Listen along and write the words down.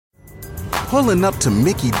Pulling up to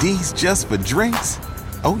Mickey D's just for drinks?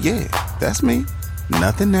 Oh yeah, that's me.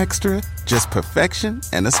 Nothing extra, just perfection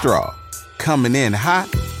and a straw. Coming in hot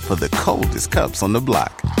for the coldest cups on the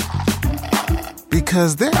block.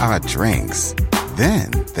 Because there are drinks.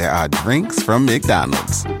 Then there are drinks from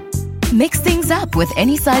McDonald's. Mix things up with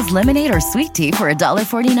any size lemonade or sweet tea for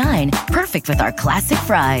 $1.49. Perfect with our classic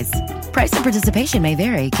fries. Price and participation may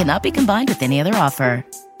vary. Cannot be combined with any other offer.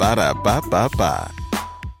 Ba-da-ba-ba-ba.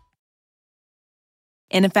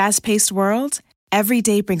 In a fast-paced world, every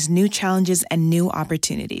day brings new challenges and new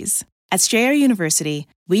opportunities. At Strayer University,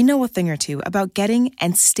 we know a thing or two about getting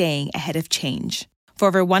and staying ahead of change. For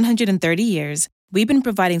over 130 years, we've been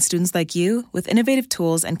providing students like you with innovative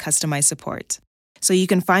tools and customized support, so you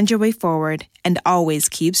can find your way forward and always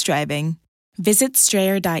keep striving. Visit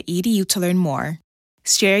strayer.edu to learn more.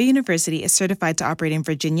 Strayer University is certified to operate in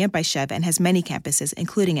Virginia by Chev and has many campuses,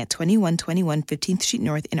 including at 2121 15th Street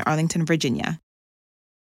North in Arlington, Virginia.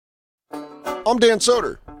 I'm Dan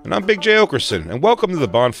Soder. And I'm Big J. Okerson, and welcome to the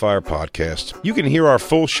Bonfire Podcast. You can hear our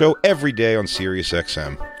full show every day on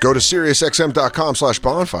SiriusXM. Go to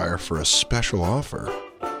SiriusXM.com/bonfire for a special offer.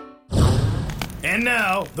 And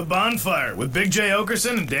now, The Bonfire with Big J.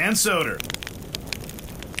 Okerson and Dan Soder.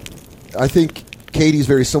 I think Katie's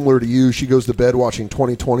very similar to you. She goes to bed watching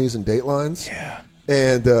 2020s and Datelines. Yeah.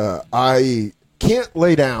 And I can't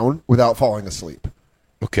lay down without falling asleep.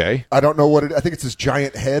 Okay. I don't know what it. I think it's this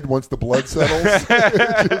giant head. Once the blood settles,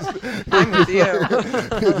 I'm with you.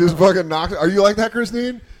 it just fucking knocks. Are you like that,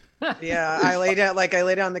 Christine? Yeah, I lay down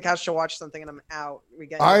on the couch to watch something, and I'm out.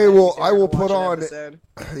 I will put on.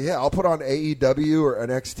 Yeah, I'll put on AEW or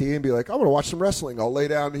NXT and be like, I'm going to watch some wrestling. I'll lay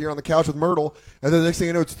down here on the couch with Myrtle, and then the next thing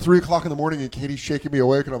you know, it's 3:00 in the morning, and Katie's shaking me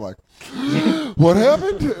awake, and I'm like, what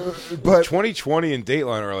happened? But 2020 and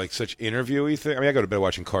Dateline are like such interviewy thing. I mean, I go to bed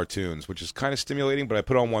watching cartoons, which is kind of stimulating, but I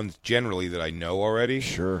put on ones generally that I know already.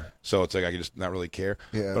 Sure. So it's like I can just not really care.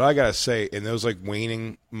 Yeah. But I gotta say, in those like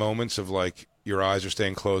waning moments of like your eyes are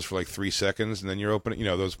staying closed for like 3 seconds, and then you're opening,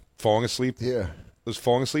 those falling asleep. Yeah. Those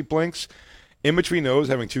falling asleep blinks. In between those,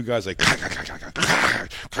 having two guys like, I feel like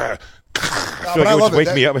it would just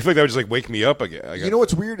wake me up. I feel like that would just like wake me up again. You know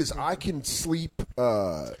what's weird is I can sleep,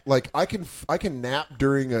 like I can nap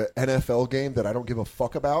during an NFL game that I don't give a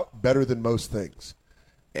fuck about better than most things.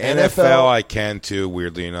 NFL I can too,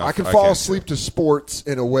 weirdly enough. I can fall asleep to sports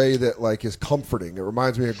in a way that like is comforting. It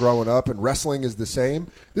reminds me of growing up, and wrestling is the same.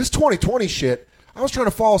 This 2020 shit, I was trying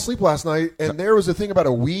to fall asleep last night, and there was a thing about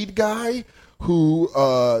a weed guy who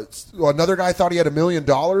another guy thought he had $1 million,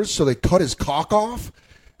 so they cut his cock off.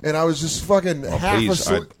 And I was just fucking half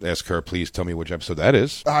asleep. I'd ask her, please tell me which episode that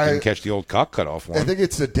is. I didn't catch the old cock cut off one. I think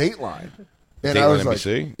it's a Dateline. And Dateline I was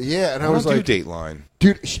NBC? like, yeah, and I don't was like, do Dateline.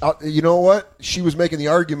 Dude, you know what? She was making the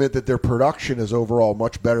argument that their production is overall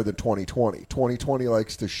much better than 2020. 2020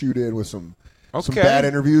 likes to shoot in with some bad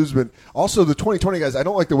interviews, but also the 2020 guys, I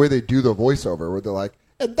don't like the way they do the voiceover where they're like,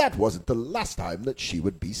 and that wasn't the last time that she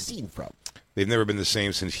would be seen from. They've never been the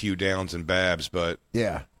same since Hugh Downs and Babs, but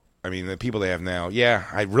yeah. I mean, the people they have now, yeah,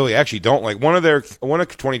 I really actually don't like. One of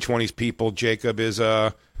 2020's people, Jacob, is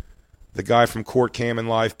the guy from Court Cam and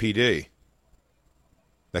Live PD.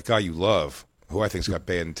 That guy you love, who I think's got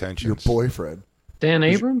bad intentions. Your boyfriend. Dan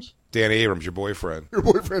Abrams? Dan Abrams, your boyfriend. Your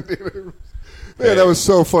boyfriend, Dan Abrams. Man, that was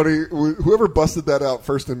so funny. Whoever busted that out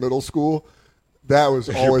first in middle school, that was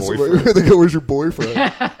always I think it was your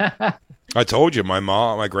boyfriend. I told you,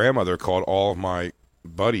 my grandmother called all of my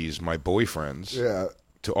buddies my boyfriends. Yeah.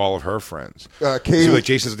 To all of her friends. Katie, so like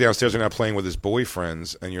Jason's downstairs and now playing with his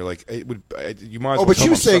boyfriends, and you're like, you might as well. Oh, but she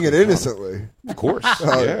was saying it innocently. Of course.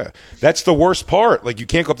 Yeah. That's the worst part. Like, you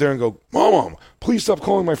can't go up there and go, Mom, please stop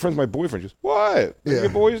calling my friends my boyfriend. Just, what? Yeah. Your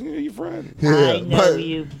boys need your friend. Yeah, I know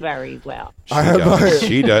you very well.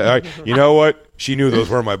 She does. You know what? She knew those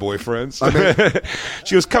were my boyfriends.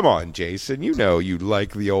 She goes, come on, Jason. You know you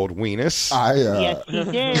like the old weenus. Yes, he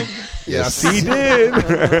did. Yes, he did.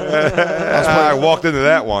 I walked into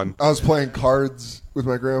that one. I was playing cards with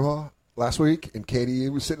my grandma last week, and Katie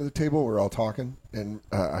was sitting at the table. We were all talking, and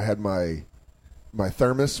I had my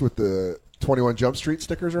thermos with the 21 Jump Street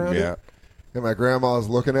stickers around it. And my grandma was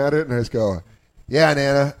looking at it, and I just go, yeah,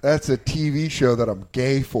 Nana, that's a TV show that I'm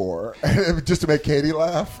gay for. Just to make Katie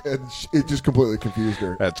laugh, and it just completely confused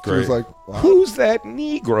her. That's great. She was like, wow. Who's that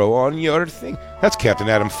Negro on your thing? That's Captain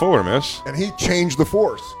Adam Fuller, miss. And he changed the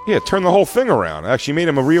force. Yeah, turned the whole thing around. Actually made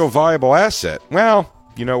him a real viable asset. Well,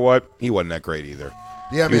 you know what? He wasn't that great either.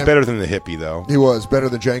 Yeah, he was better than the hippie, though. He was better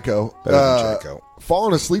than Jenko. Better than Jenko.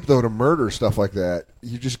 Falling asleep, though, to murder stuff like that,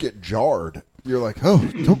 you just get jarred. You're like, oh,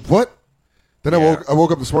 what? Then I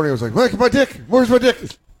woke up this morning. I was like, my dick. Where's my dick?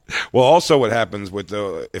 Well, also what happens with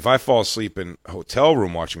if I fall asleep in a hotel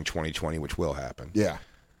room watching 2020, which will happen,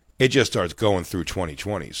 it just starts going through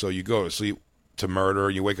 2020. So you go to sleep to murder,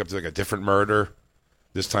 you wake up to like a different murder.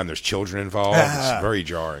 This time there's children involved. It's very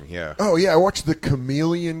jarring, yeah. Oh, yeah, I watched The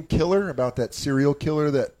Chameleon Killer, about that serial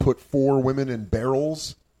killer that put 4 women in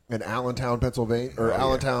barrels in Allentown, Pennsylvania, or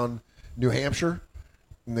Allentown, New Hampshire.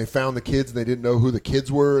 And they found the kids, and they didn't know who the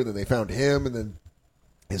kids were, and then they found him, and then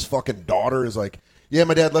his fucking daughter is like, yeah,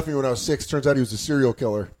 my dad left me when I was 6. Turns out he was a serial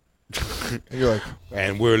killer. And you're like...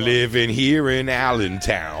 And we're living here in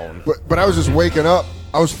Allentown. But I was just waking up.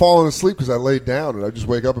 I was falling asleep because I laid down, and I'd just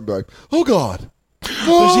wake up and be like, oh, God.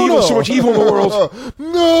 There's evil, so much evil in the world.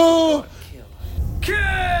 No! Kill!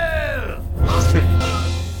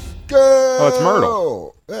 Oh, it's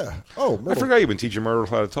Myrtle. Yeah. Oh, Myrtle. I forgot you've been teaching Myrtle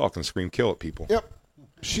how to talk and scream kill at people. Yep.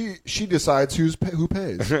 She decides who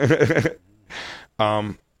pays.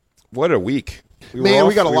 What a week. We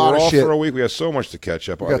got a lot of shit for a week. We have so much to catch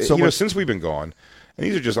up on. Since we've been gone. And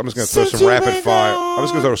these are just, I'm just going to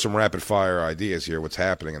throw some rapid fire ideas here, what's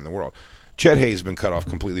happening in the world. Chet Hayes has been cut off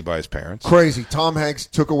completely by his parents. Crazy. Tom Hanks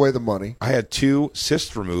took away the money. I had 2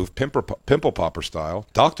 cysts removed, pimple popper style,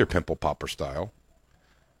 Dr. Pimple Popper style,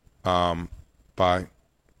 by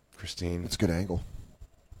Christine. That's a good angle.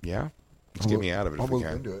 Yeah? Let's get me out of it if we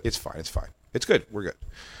can. Into it. It's fine. It's good. We're good.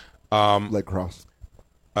 Leg cross.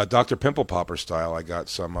 Dr. Pimple Popper style, I got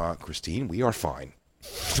some, Christine, we are fine.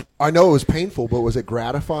 I know it was painful, but was it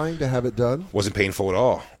gratifying to have it done? Wasn't painful at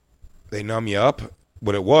all. They numb you up.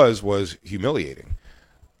 What it was humiliating.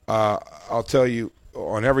 I'll tell you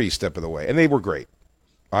on every step of the way. And they were great.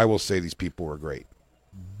 I will say these people were great.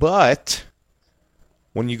 But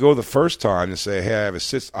when you go the first time and say, hey, I have a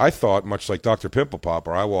cyst, I thought, much like Dr. Pimple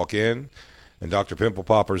Popper, I walk in and Dr. Pimple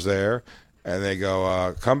Popper's there, and they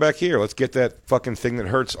go, come back here. Let's get that fucking thing that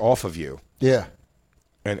hurts off of you. Yeah.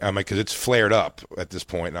 And I'm like, because it's flared up at this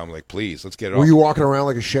point, and I'm like, please, let's get it off. Were you walking around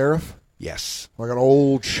like a sheriff? Yes. Like an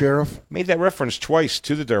old sheriff? Made that reference twice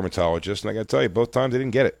to the dermatologist, and I got to tell you, both times they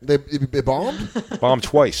didn't get it. They bombed? Bombed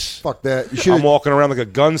twice. Fuck that. I'm walking around like a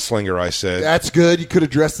gunslinger, I said. That's good. You could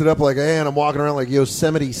have dressed it up like, hey, and I'm walking around like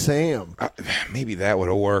Yosemite Sam. Maybe that would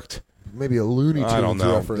have worked. Maybe a Looney Tunes I don't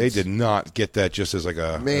know. reference. They did not get that just as like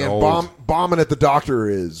a... Man, bombing at the doctor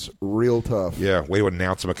is real tough. Yeah, way to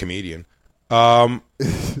announce I'm a comedian. But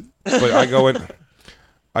I go in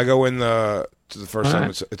to the first time.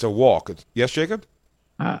 It's a walk. Yes, Jacob?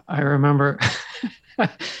 I remember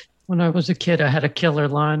when I was a kid, I had a killer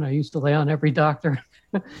line. I used to lay on every doctor.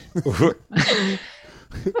 I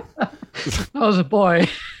was a boy.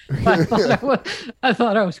 I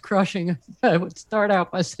thought I was crushing. I would start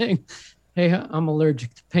out by saying, hey, I'm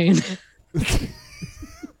allergic to pain. So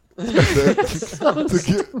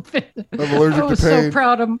stupid. I'm allergic to pain. I was so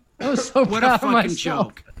proud of myself. What a fucking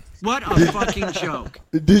joke. What a fucking joke.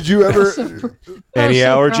 Did you ever... Any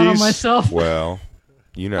allergies? Proud of myself. Well,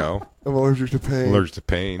 you know. I'm allergic to pain. Allergic to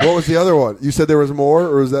pain. What was the other one? You said there was more,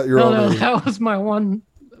 or was that your own? No, that was my one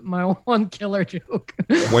killer joke.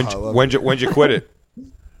 When'd you quit it?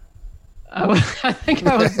 I think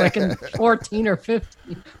I was like in 14 or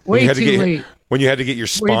 15. Way too late. When you had to get your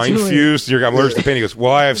spine fused, I'm allergic to pain. He goes,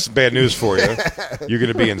 well, I have some bad news for you. You're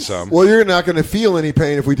going to be in some. Well, you're not going to feel any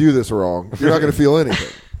pain if we do this wrong. You're not going to feel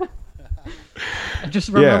anything. I just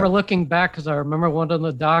remember looking back because I remember one of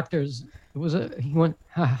the doctors. He went,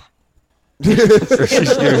 ah. Couldn't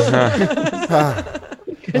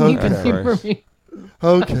even humor me.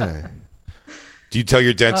 Okay. Do you tell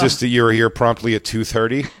your dentist that you were here promptly at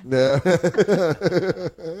 2:30?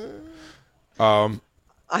 No.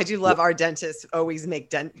 I do love our dentists always make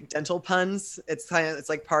dental puns. It's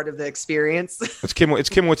like part of the experience. It's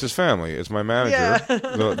Kimwitz's family. It's my manager,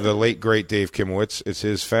 the late great Dave Kimwitz. It's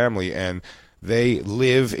his family, and they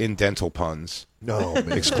live in dental puns. No,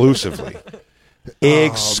 man. Exclusively.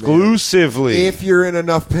 Exclusively. Man. If you're in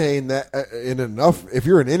enough pain, if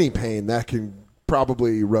you're in any pain, that can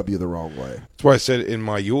probably rub you the wrong way. That's why I said in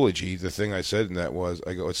my eulogy, the thing I said in that was,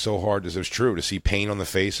 I go, it's so hard, as it was true, to see pain on the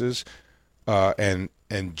faces, and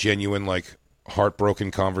genuine, like,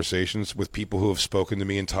 heartbroken conversations with people who have spoken to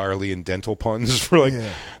me entirely in dental puns for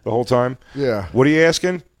the whole time. Yeah. What are you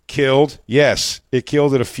asking? Killed? Yes, it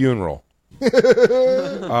killed at a funeral. Yes.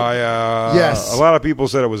 A lot of people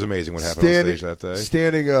said it was amazing what happened on stage that day.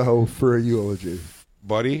 Standing O for a eulogy.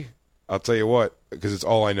 Buddy, I'll tell you what, because it's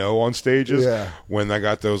all I know on stages. Yeah. When I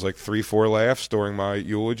got those like 3-4 laughs during my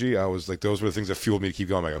eulogy, I was like, those were the things that fueled me to keep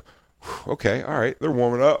going. I go, Okay, all right, they're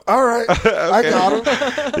warming up. All right, I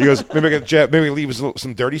got him. He goes, maybe leave us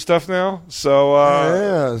some dirty stuff now. So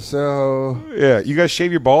yeah, you guys shave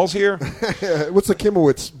your balls here? What's the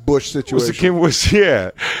Kimowitz Bush situation? What's the Kimowitz? Yeah,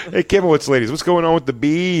 hey Kimowitz ladies, what's going on with the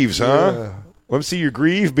beeves, huh? Yeah. Let me see your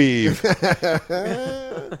Grieve Beave. Your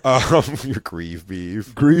Grieve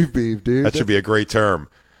Beave. Grieve Beave, dude. That should be a great term.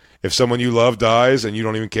 If someone you love dies and you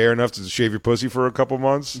don't even care enough to shave your pussy for a couple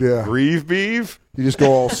months, Grieve Beave? You just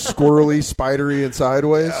go all squirrely, spidery, and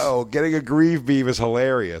sideways? Oh, getting a Grieve Beave is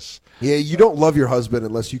hilarious. Yeah, you don't love your husband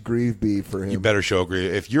unless you Grieve Beave for him. You better show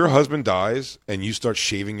Grieve. If your husband dies and you start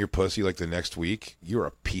shaving your pussy like the next week, you're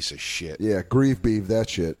a piece of shit. Yeah, Grieve Beave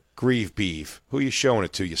that shit. Grieve Beave. Who are you showing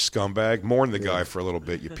it to, you scumbag? Mourn the guy for a little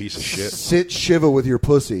bit, you piece of shit. Sit Shiva with your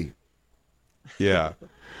pussy. Yeah.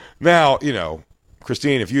 Now,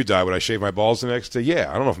 Christine, if you die, would I shave my balls the next day?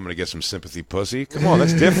 Yeah, I don't know if I'm going to get some sympathy pussy. Come on,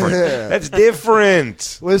 that's different. That's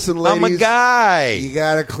different. Listen, ladies. I'm a guy. You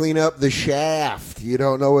got to clean up the shaft. You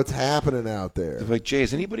don't know what's happening out there. They're like, Jay,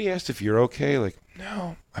 has anybody asked if you're okay? Like,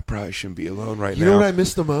 no, I probably shouldn't be alone right now. You know what I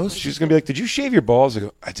miss the most? She's going to be like, did you shave your balls? I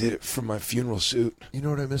go, I did it for my funeral suit. You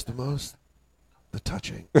know what I miss the most? The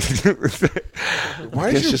touching. Why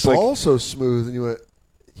is your ball so smooth? And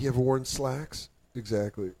you ever worn slacks?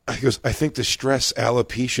 Exactly. He goes, I think the stress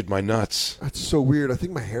alopecia'd my nuts. That's so weird. I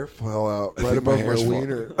think my hair fell out right above my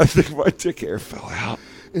wiener. I think my dick hair fell out.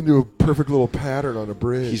 Into a perfect little pattern on a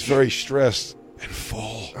bridge. He's very stressed and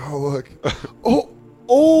full. Oh, look.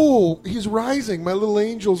 Oh, he's rising. My little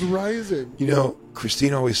angel's rising.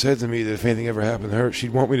 Christine always said to me that if anything ever happened to her,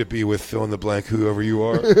 she'd want me to be with fill in the blank, whoever you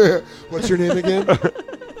are. What's your name again?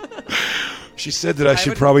 She said that I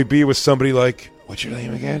should probably be with somebody like... What's your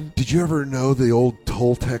name again? Did you ever know the old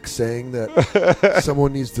Toltec saying that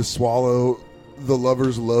someone needs to swallow the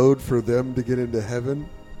lover's load for them to get into heaven?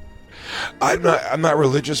 I'm not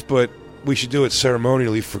religious, but we should do it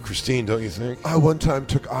ceremonially for Christine, don't you think? I one time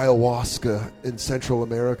took ayahuasca in Central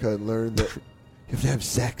America and learned that you have to have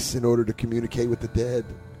sex in order to communicate with the dead.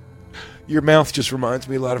 Your mouth just reminds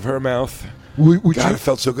me a lot of her mouth. God, it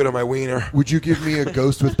felt so good on my wiener. Would you give me a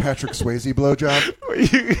Ghost with Patrick Swayze blowjob?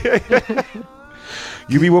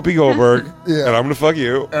 You be Whoopi Goldberg, and I'm gonna fuck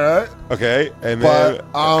you. Okay, and then.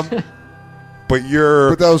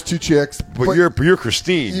 But those two chicks. But you're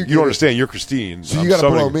Christine. You don't understand. You're Christine. So you got to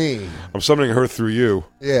blow me. I'm summoning her through you.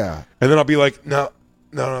 Yeah. And then I'll be like, no.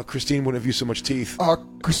 Christine wouldn't have you so much teeth.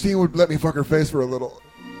 Christine would let me fuck her face for a little.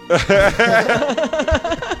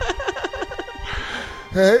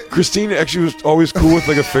 Hey. Christine actually was always cool with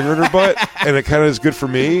like a finger in her butt, and it kind of is good for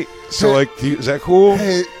me. So is that cool?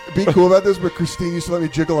 Hey, be cool about this, but Christine used to let me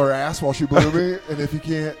jiggle her ass while she blew me, and if you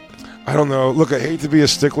can't, I don't know. Look, I hate to be a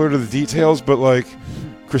stickler to the details, but like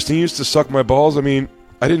Christine used to suck my balls. I mean,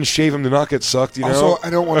 I didn't shave them to not get sucked. You know. Also, I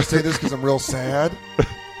don't want to say this because I'm real sad.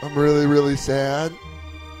 I'm really, really sad.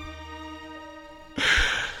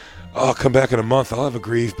 I'll come back in a month. I'll have a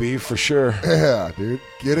Grieve Beave for sure. Yeah, dude.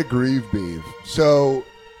 Get a Grieve Beave. So,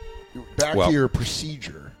 back to your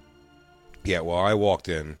procedure. Yeah, well, I walked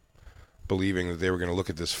in believing that they were going to look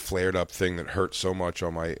at this flared-up thing that hurt so much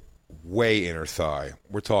on my way inner thigh.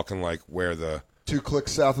 We're talking like where the... 2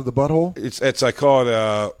 clicks south of the butthole? It's I call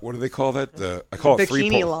it, what do they call that? I call it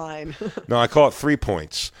bikini line. No, I call it 3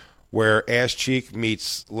 points, where ass cheek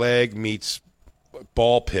meets leg meets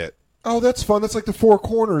ball pit. Oh, that's fun. That's like the 4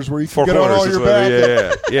 corners where you can get on all your back.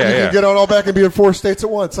 Yeah. You can get on all back and be in 4 states at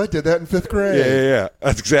once. I did that in 5th grade. Yeah.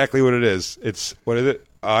 That's exactly what it is. It's, what is it?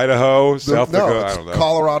 Idaho, South Dakota? I don't know.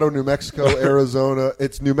 Colorado, New Mexico, Arizona.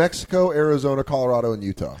 It's New Mexico, Arizona, Colorado, and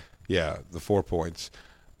Utah. Yeah, the 4 points.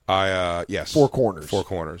 Yes. 4 corners. 4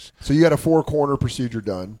 corners. So you had a 4-corner procedure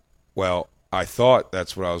done. Well, I thought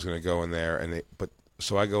that's what I was going to go in there,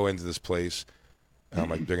 so I go into this place, and I'm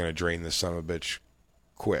like, they're going to drain this son of a bitch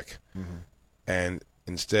quick. Mm-hmm. And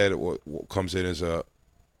instead, what comes in is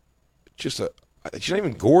she's not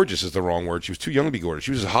even gorgeous is the wrong word. She was too young to be gorgeous.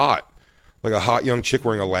 She was hot, like a hot young chick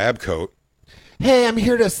wearing a lab coat. Hey, I'm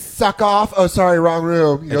here to suck off. Oh, sorry, wrong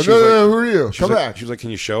room. You go, no, who are you? Come back. She was like, can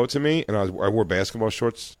you show it to me? And I wore basketball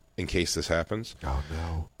shorts in case this happens. Oh,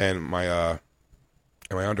 no. And my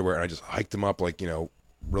underwear, and I just hiked them up like,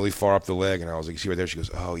 really far up the leg. And I was like, you see right there? She goes,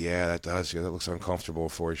 oh, yeah, that does. Yeah, that looks uncomfortable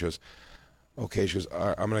for you. She goes, okay. She goes, all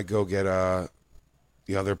right, I'm going to go get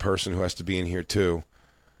the other person who has to be in here too.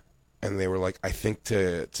 And they were like, I think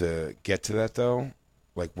to get to that, though,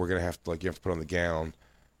 like, we're going to have to, like, you have to put on the gown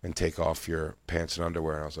and take off your pants and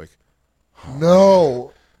underwear. And I was like, oh, no.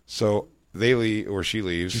 Man. So they leave, or she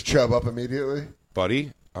leaves. Did you chub up immediately?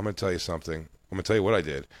 Buddy, I'm going to tell you something. I'm going to tell you what I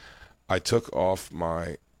did. I took off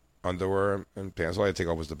my underwear and pants. All I had to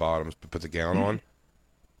take off was the bottoms, but put the gown on.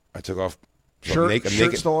 I took off.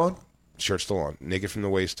 Shirt still on? Shirt still on. Naked from the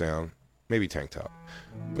waist down. Maybe tank top.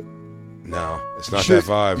 But no, it's not that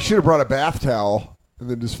vibe. You should have brought a bath towel and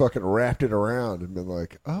then just fucking wrapped it around and been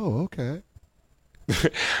like, oh, okay.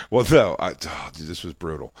 Well, no. Dude, this was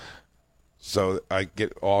brutal. So I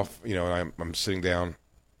get off, and I'm sitting down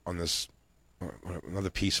on this another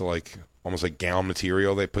piece of almost like gown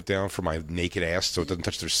material they put down for my naked ass so it doesn't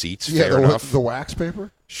touch their seats. Yeah, fair enough. The wax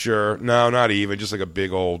paper? Sure. No, not even. Just like a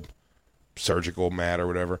big old surgical mat or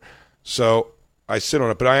whatever. So I sit on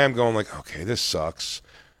it, but I am going like, okay, this sucks.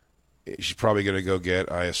 She's probably going to go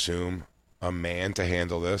get, I assume, a man to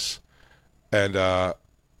handle this. And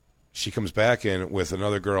she comes back in with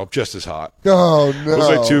another girl just as hot. Oh, no.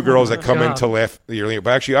 Those are two girls that come in to laugh. But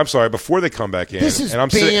actually, I'm sorry, before they come back in. This is I'm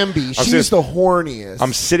Bambi. She's the horniest.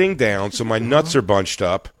 I'm sitting down, so my nuts are bunched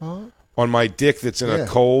up on my dick that's in a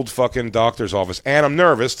cold fucking doctor's office. And I'm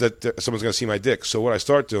nervous that someone's going to see my dick. So what I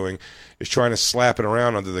start doing is trying to slap it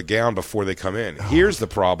around under the gown before they come in. Here's the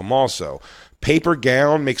problem also. Paper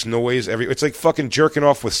gown makes noise. It's like fucking jerking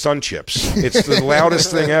off with sun chips. It's the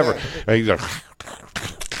loudest thing ever.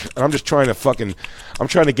 And I'm just trying to I'm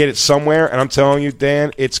trying to get it somewhere, and I'm telling you,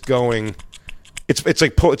 Dan, it's going. It's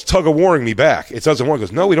like it's tug of warring me back. It doesn't want. It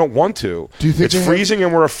goes, no, we don't want to. Do you think it's freezing,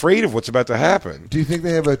 and we're afraid of what's about to happen? Do you think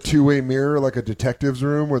they have a two-way mirror, like a detective's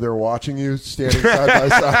room, where they're watching you standing side by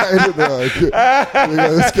side? And they're like,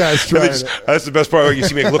 this guy's trying. That's the best part. Like, you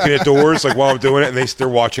see me looking at doors, like while I'm doing it, and they're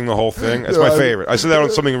watching the whole thing. That's my favorite. I said that on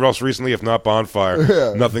something else recently, if not Bonfire.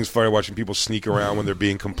 Yeah. Nothing's funny watching people sneak around when they're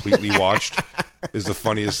being completely watched. Is the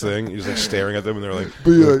funniest thing. You're just like staring at them, and they're like,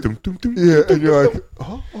 dum, dum, dum. Yeah, and you're like,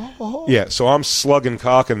 oh. Yeah. So I'm slugging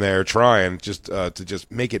cock in there, trying just to just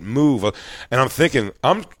make it move, and I'm thinking,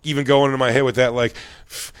 I'm even going into my head with that, like,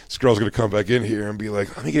 this girl's gonna come back in here and be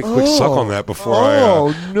like, let me get a quick suck on that before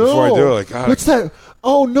I do it. Like, God, what's that?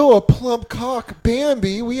 Oh no, a plump cock,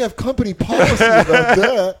 Bambi. We have company policy about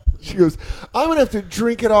that. She goes, I'm going to have to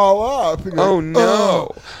drink it all up. Goes, oh,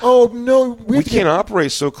 no. Oh, no. We can't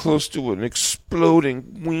operate so close to an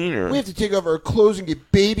exploding wiener. We have to take off our clothes and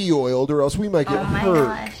get baby oiled or else we might get hurt.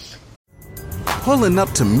 Gosh. Pulling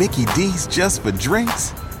up to Mickey D's just for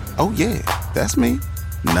drinks? Oh, yeah, that's me.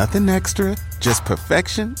 Nothing extra, just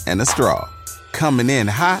perfection and a straw. Coming in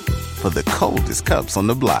hot for the coldest cups on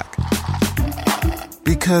the block.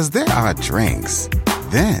 Because there are drinks.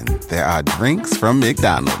 Then there are drinks from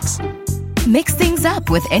McDonald's. Mix things up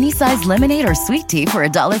with any size lemonade or sweet tea for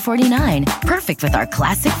 $1.49. Perfect with our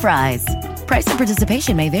classic fries. Price and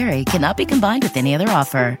participation may vary. Cannot be combined with any other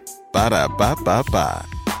offer. Ba-da-ba-ba-ba.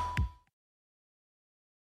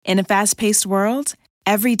 In a fast-paced world,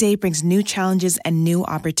 every day brings new challenges and new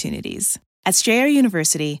opportunities. At Strayer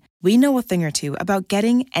University, we know a thing or two about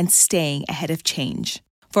getting and staying ahead of change.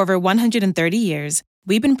 For over 130 years,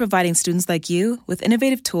 we've been providing students like you with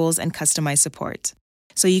innovative tools and customized support,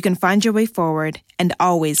 so you can find your way forward and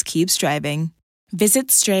always keep striving. Visit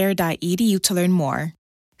strayer.edu to learn more.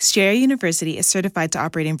 Strayer University is certified to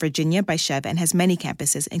operate in Virginia by Chev and has many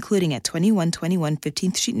campuses, including at 2121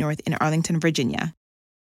 15th Street North in Arlington, Virginia.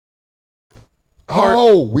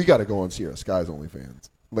 Oh, we got to go and see our Skies OnlyFans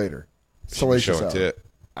later. Salacious out.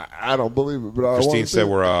 I don't believe it, but Christine said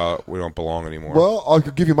we don't belong anymore. Well, I'll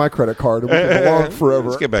give you my credit card and we can belong forever.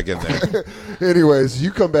 Let's get back in there. Anyways,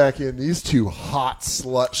 you come back in. These two hot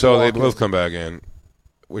sluts. So they both come back in,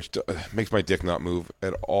 which makes my dick not move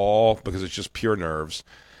at all because it's just pure nerves.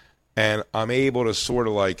 And I'm able to sort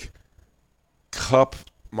of like cup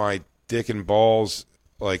my dick and balls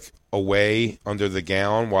like away under the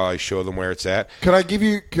gown while I show them where it's at. Can I give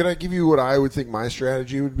you what I would think my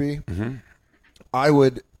strategy would be? Mm-hmm. I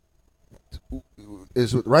would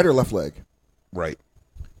is right or left leg? Right.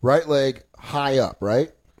 Right leg high up,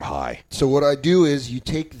 right? High. So what I do is you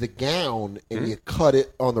take the gown and you cut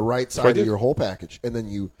it on the right side of your whole package, and then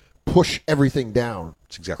you push everything down.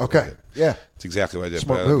 That's exactly what I did. Yeah. That's exactly what I did.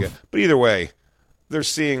 Smart move. But either way, they're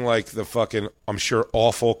seeing like the fucking, I'm sure,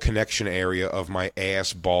 awful connection area of my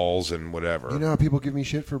ass, balls, and whatever. You know how people give me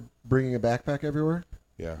shit for bringing a backpack everywhere?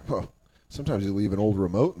 Yeah. Well, sometimes you leave an old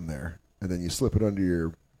remote in there, and then you slip it under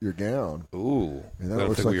your gown. Ooh. And that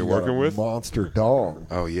looks like you're working with monster dong.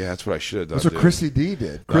 Oh, yeah, that's what I should have done. That's what Chrissy D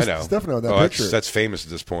did. I know. Stefano on that picture. That's famous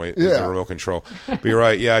at this point. Yeah. The remote control. But you're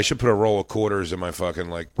right. Yeah, I should put a roll of quarters in my fucking,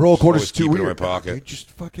 like, roll of quarters keep too it in my weird. pocket. You just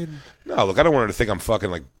fucking... No, look, I don't want her to think I'm fucking,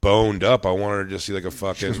 like, boned up. I want her to just see, like, a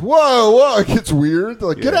fucking... She goes, whoa, it gets weird. They're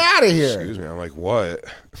like, get out of here. Excuse me. I'm like, what?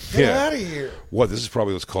 Get out of here. What? This is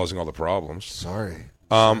probably what's causing all the problems. Sorry.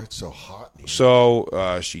 It's so hot in here.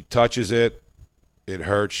 So she touches it. It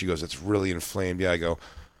hurts. She goes, it's really inflamed. Yeah, I go,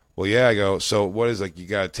 well, yeah. I go, so what is, like, you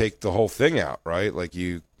got to take the whole thing out, right? Like,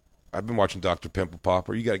 you I've been watching Dr. Pimple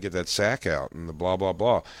Popper. You got to get that sack out and the blah, blah,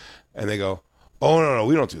 blah. And they go, oh, no,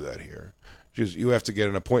 we don't do that here. Just, you have to get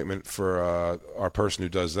an appointment for our person who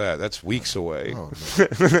does that. That's weeks away. Oh,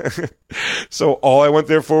 no. So all I went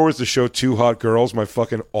there for was to show two hot girls my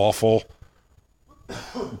fucking awful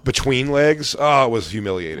between legs. Oh, it was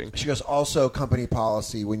humiliating. She goes, also company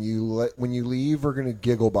policy, when you leave, we're going to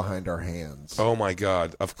giggle behind our hands. Oh, my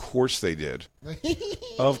God. Of course they did.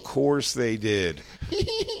 Of course they did.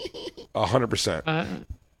 100%.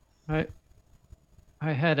 I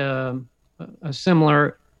had a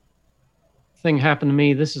similar thing happen to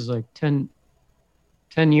me. This is like 10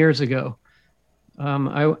 years ago.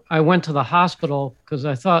 I went to the hospital because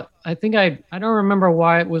I don't remember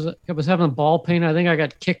why I was having a ball pain. I think I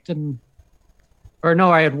got kicked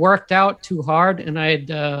I had worked out too hard and I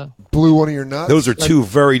had blew one of your nuts. Those are two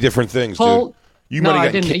very different things, dude. You might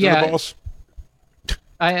have gotten kicked in the balls.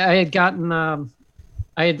 I had gotten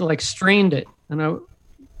I had like strained it and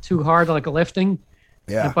too hard, like lifting.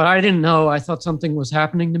 Yeah. But I didn't know. I thought something was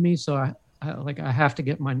happening to me, so I have to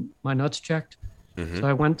get my nuts checked. Mm-hmm. So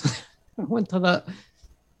I went to the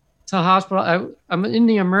hospital. I'm in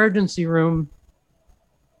the emergency room,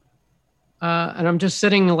 and I'm just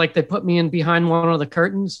sitting like they put me in behind one of the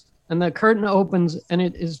curtains, and the curtain opens, and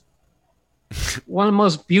it is one of the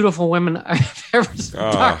most beautiful women I've ever seen.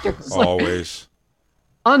 Always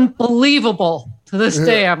unbelievable. To this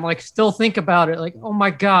day, I'm like still think about it. Like, oh my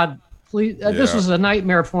God, please! This was a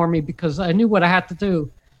nightmare for me because I knew what I had to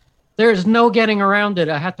do. There's no getting around it.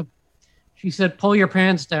 She said, pull your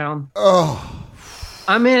pants down. Oh.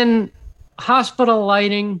 I'm in hospital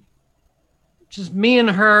lighting, just me and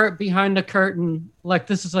her behind the curtain. Like,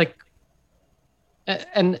 this is like,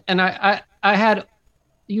 and I had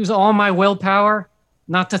use all my willpower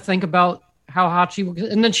not to think about how hot she was.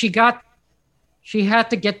 And then she had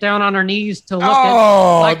to get down on her knees to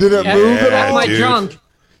look did it move at my junk.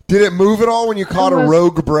 Did it move at all when you caught a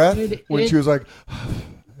rogue breath? When she was like...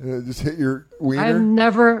 just hit your wiener? I've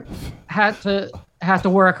never had to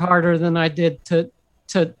work harder than I did to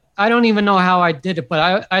I don't even know how I did it,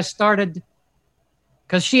 but I started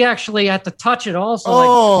because she actually had to touch it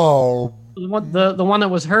also. Like the one that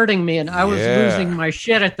was hurting me, and I was losing my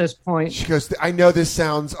shit at this point. She goes, I know this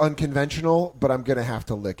sounds unconventional, but I'm gonna have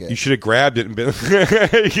to lick it. You should have grabbed it and been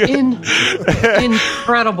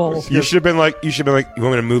incredible. You should have been like, you want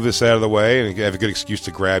me to move this out of the way, and you have a good excuse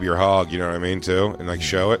to grab your hog. You know what I mean, too, and like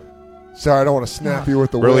show it. Sorry, I don't want to snap you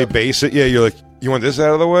with the really whip. Base it. Yeah, you're like, you want this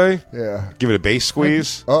out of the way? Yeah. Give it a base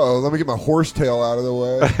squeeze. Let me get my horsetail out of the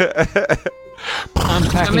way.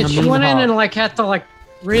 She went in and like had to like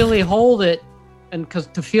really hold it, and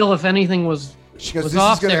to feel if anything was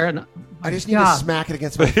off there. And I just need to smack it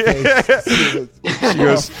against my face.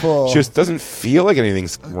 She just doesn't feel like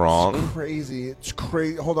anything's wrong. It's crazy. It's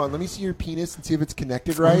crazy. Hold on. Let me see your penis and see if it's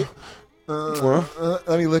connected right.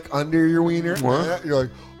 Let me look under your wiener. You're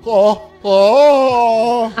like, She goes,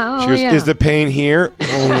 is the pain here?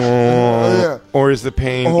 Or is the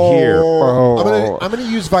pain here? I'm gonna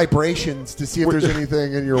use vibrations to see if there's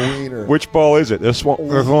anything in your wiener. Which ball is it? This one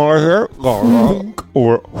right here?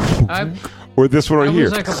 Or this one right here?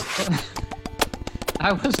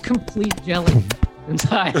 I was complete jelly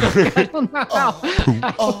inside. I don't know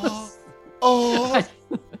how.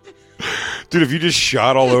 Dude, if you just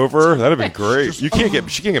shot all over, that'd have been great. She can't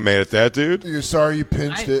get mad at that, dude. You're sorry you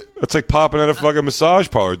pinched it. It's like popping at a fucking massage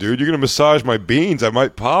parlor, dude. You're gonna massage my beans, I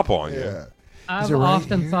might pop on you. I've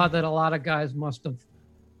often thought that a lot of guys must have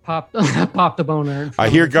popped a boner. I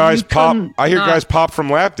hear guys pop. Guys pop from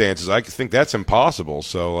lap dances. I think that's impossible.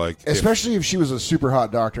 So like, especially if she was a super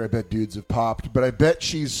hot doctor, I bet dudes have popped. But I bet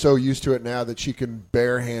she's so used to it now that she can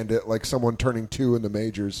barehand it like someone turning 2 in the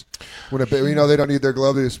majors. When they don't need their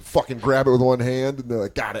glove, they just fucking grab it with one hand and they're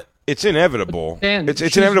like, got it. It's inevitable.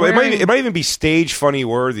 It's inevitable. It might even be stage funny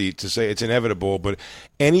worthy to say it's inevitable. But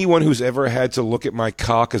anyone who's ever had to look at my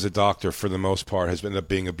cock as a doctor, for the most part, has ended up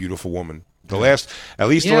being a beautiful woman. The last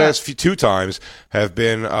 2 times have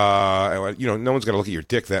been, no one's going to look at your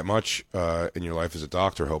dick that much in your life as a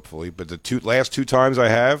doctor, hopefully. But the last 2 times I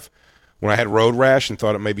have, when I had road rash and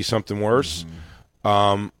thought it may be something worse,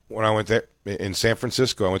 when I went there in San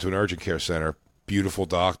Francisco, I went to an urgent care center. Beautiful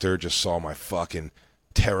doctor, just saw my fucking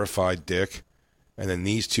terrified dick. And then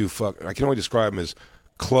these two I can only describe them as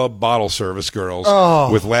club bottle service girls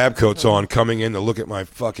with lab coats on coming in to look at my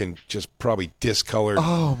fucking just probably discolored.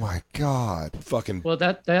 Oh my God! Fucking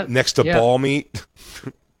that next to ball meat.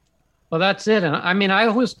 Well, that's it. And I mean, I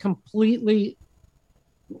was completely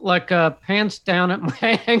like pants down at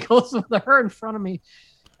my ankles with her in front of me.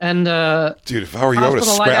 And dude, if I were you, I would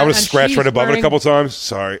have scratched right above it a couple times.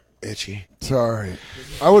 Sorry. Itchy. Sorry.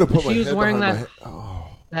 I would have put my She was head wearing behind that my head. Oh.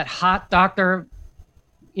 that hot doctor,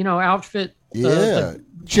 outfit. Yeah.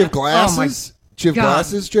 She have glasses? She have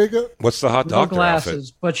glasses, Jacob? What's the hot No doctor glasses,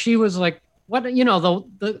 outfit? but she was like, what?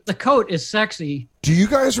 The coat is sexy. Do you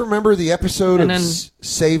guys remember the episode And of then-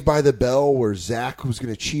 Saved by the Bell where Zach was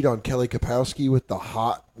going to cheat on Kelly Kapowski with the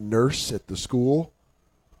hot nurse at the school?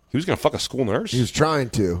 He was going to fuck a school nurse? He was trying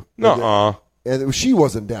to. Nuh-uh. And she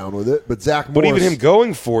wasn't down with it, but Zach But Morris... even him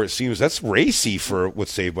going for it seems that's racy for what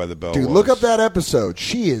Saved by the Bell Dude, was. look up that episode.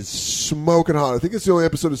 She is smoking hot. I think it's the only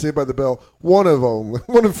episode of Saved by the Bell. One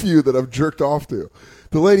of few that I've jerked off to.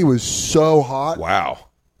 The lady was so hot. Wow.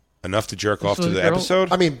 Enough to jerk off to the girl-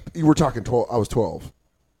 episode? I mean, you were talking 12. I was 12.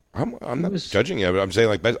 I'm not judging you, but I'm saying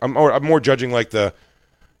like I'm more judging like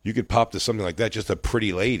you could pop to something like that, just a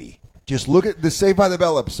pretty lady. Just look at the Saved by the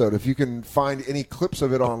Bell episode if you can find any clips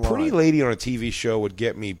of it online. Pretty lady on a TV show would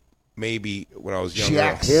get me maybe when I was She younger,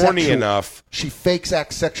 acts horny sexual. enough. She fakes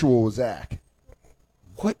act sexual with Zach.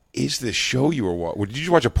 What is this show you were watching? Did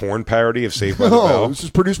you watch a porn parody of Saved by the No, Bell? this is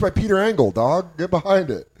produced by Peter Angle, dog. Get behind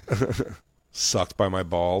it. Sucked by my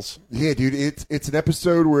balls. Yeah, dude, it's an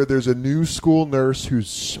episode where there's a new school nurse who's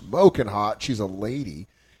smoking hot. She's a lady,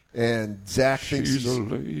 and Zach thinks She's a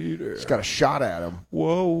lady. he's got a shot at him.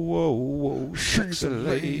 Whoa, she's a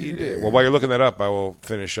lady. Well, while you're looking that up, I will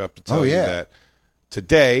finish up to tell you yeah. that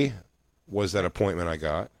today was that appointment I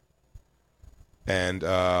got, and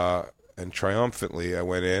triumphantly I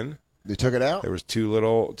went in. They took it out? There was two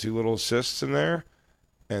little cysts in there,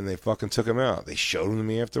 and they fucking took them out. They showed them to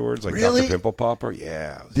me afterwards, like Really? Dr. Pimple Popper.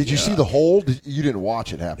 Yeah. Did you see the hole? You didn't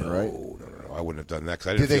watch it happen, right? No. I wouldn't have done that because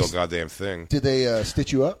I didn't Did they feel a goddamn thing. Did they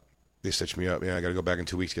stitch you up? They stitched me up. Yeah, I got to go back in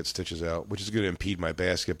 2 weeks to get stitches out, which is going to impede my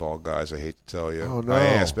basketball, guys. I hate to tell you. Oh, no. I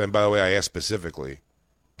asked, and by the way, I asked specifically,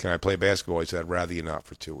 can I play basketball? He said, I'd rather you not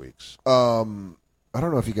for 2 weeks. I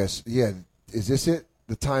don't know if you guys. Yeah, is this it?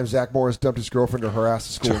 The time Zach Morris dumped his girlfriend to harass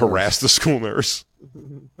the school To harass the school nurse.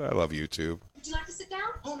 I love YouTube. Would you like to sit down?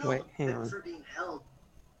 Oh, no. Wait, hang on. For being held.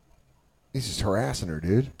 He's just harassing her,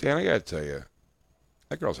 dude. Dan, I got to tell you,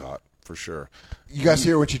 that girl's hot for sure. You guys see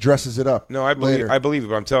her when she dresses it up. No, I believe later. I believe it,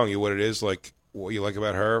 but I'm telling you what it is, like what you like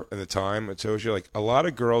about her and the time it shows you. Like a lot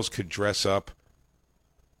of girls could dress up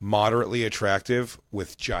moderately attractive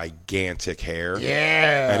with gigantic hair.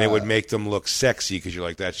 Yeah. And it would make them look sexy because you're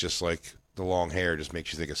like, that's just like the long hair just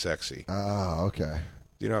makes you think of sexy. Oh, okay.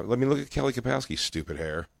 You know, let me look at Kelly Kapowski's stupid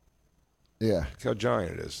hair. Yeah. Look how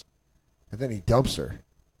giant it is. And then he dumps her.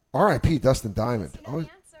 R.I.P. Dustin Diamond. Oh,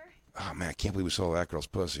 man, I can't believe we saw that girl's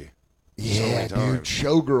pussy. yeah, So dude.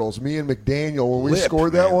 Showgirls. Me and McDaniel, when we Lip,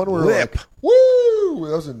 scored that man. one, we were Lip. like, woo!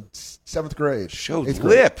 That was in 7th grade. Showed 8th grade.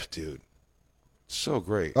 lip, dude. So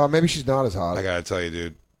great. Maybe she's not as hot. I got to tell you,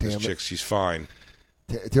 dude. This Damn it. chick, she's fine.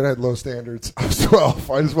 Dude, I had low standards. I was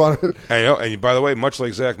 12. I just wanted... I know, and by the way, much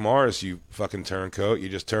like Zach Morris, you fucking turncoat, you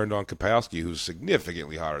just turned on Kapowski, who's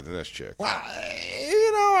significantly hotter than this chick. Well,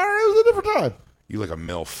 it was a different time. You like a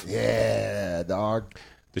MILF. Yeah, dog.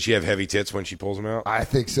 Does she have heavy tits when she pulls them out? I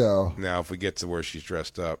think so. Now, if we get to where she's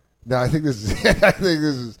dressed up. No, I think this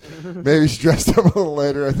is maybe she dressed up a little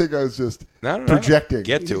later. I think I was just projecting.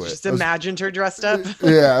 Get to You it. just imagined her dressed up.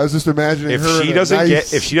 Yeah, I was just imagining If her. she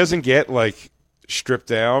doesn't get like stripped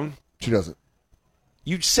down, she doesn't.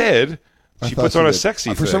 You said I she thought puts on a did.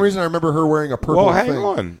 sexy For thing. some reason, I remember her wearing a purple Well, hang thing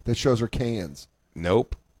on. that shows her cans.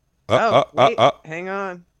 Nope. Wait, hang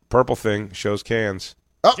on. Purple thing shows cans.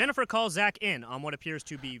 Jennifer calls Zach in on what appears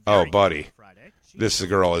to be Oh, very buddy. This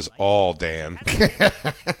girl is all Dan.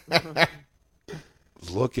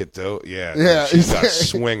 Look at those. Yeah. She's got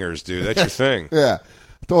swingers, dude. That's your thing. Yeah.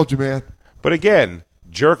 I told you, man. But again,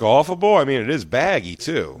 jerk offable. I mean, it is baggy,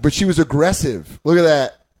 too. But she was aggressive. Look at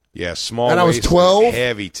that. Yeah, small And I was waist, 12?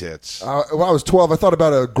 heavy tits. When I was 12, I thought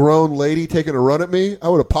about a grown lady taking a run at me. I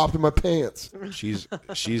would have popped in my pants. She's.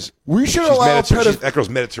 We should allow that girl's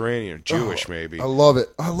Mediterranean or Jewish, maybe. I love it.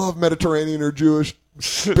 I love Mediterranean or Jewish.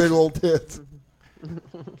 Big old tits.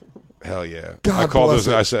 Hell yeah. God I call bless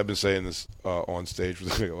those. her. I've been saying this on stage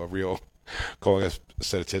with a real, calling a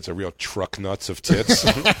set of tits a real truck nuts of tits.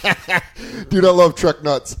 Dude, I love truck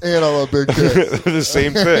nuts and I love big tits. The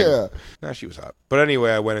same thing. Yeah. Nah, she was hot. But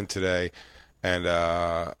anyway, I went in today, and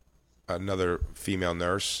another female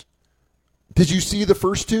nurse. Did you see the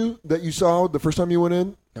first two that you saw the first time you went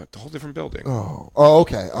in? No, it's a whole different building. Oh,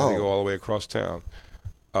 okay. I had to go all the way across town.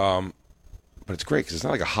 But it's great because it's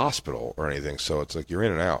not like a hospital or anything, so it's like you're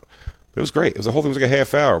in and out. But it was great. The whole thing was like a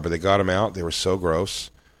half hour, but they got them out. They were so gross.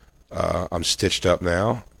 I'm stitched up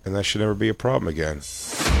now, and that should never be a problem again.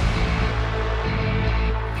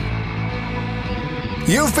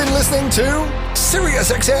 You've been listening to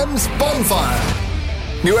SiriusXM's Bonfire.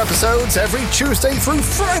 New episodes every Tuesday through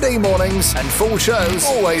Friday mornings, and full shows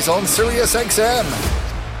always on SiriusXM.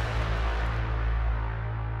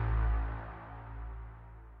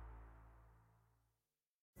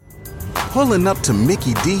 Pulling up to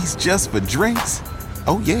Mickey D's just for drinks?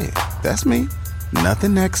 Oh yeah, that's me.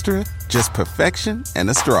 Nothing extra, just perfection and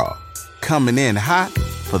a straw. Coming in hot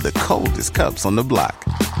for the coldest cups on the block.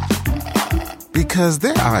 Because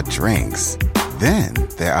there are drinks. Then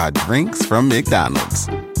there are drinks from McDonald's.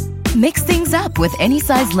 Mix things up with any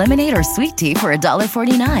size lemonade or sweet tea for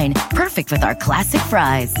 $1.49. Perfect with our classic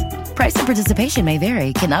fries. Price and participation may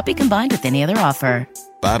vary. Cannot be combined with any other offer.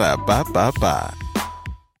 Ba-da-ba-ba-ba.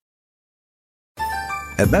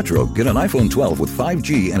 At Metro, get an iPhone 12 with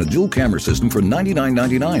 5G and a dual camera system for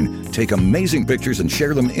 $99.99. Take amazing pictures and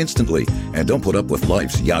share them instantly. And don't put up with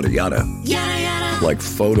life's yada yada. Yada yada. Like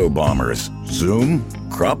photo bombers. Zoom,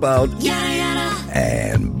 crop out, yada yada.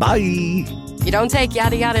 And bye. You don't take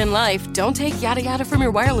yada yada in life, don't take yada yada from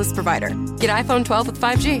your wireless provider. Get iPhone 12 with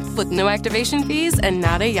 5G with no activation fees and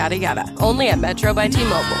nada yada yada. Only at Metro by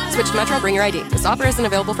T-Mobile. Switch to Metro, bring your ID. This offer isn't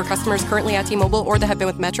available for customers currently at T-Mobile or that have been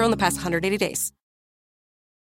with Metro in the past 180 days.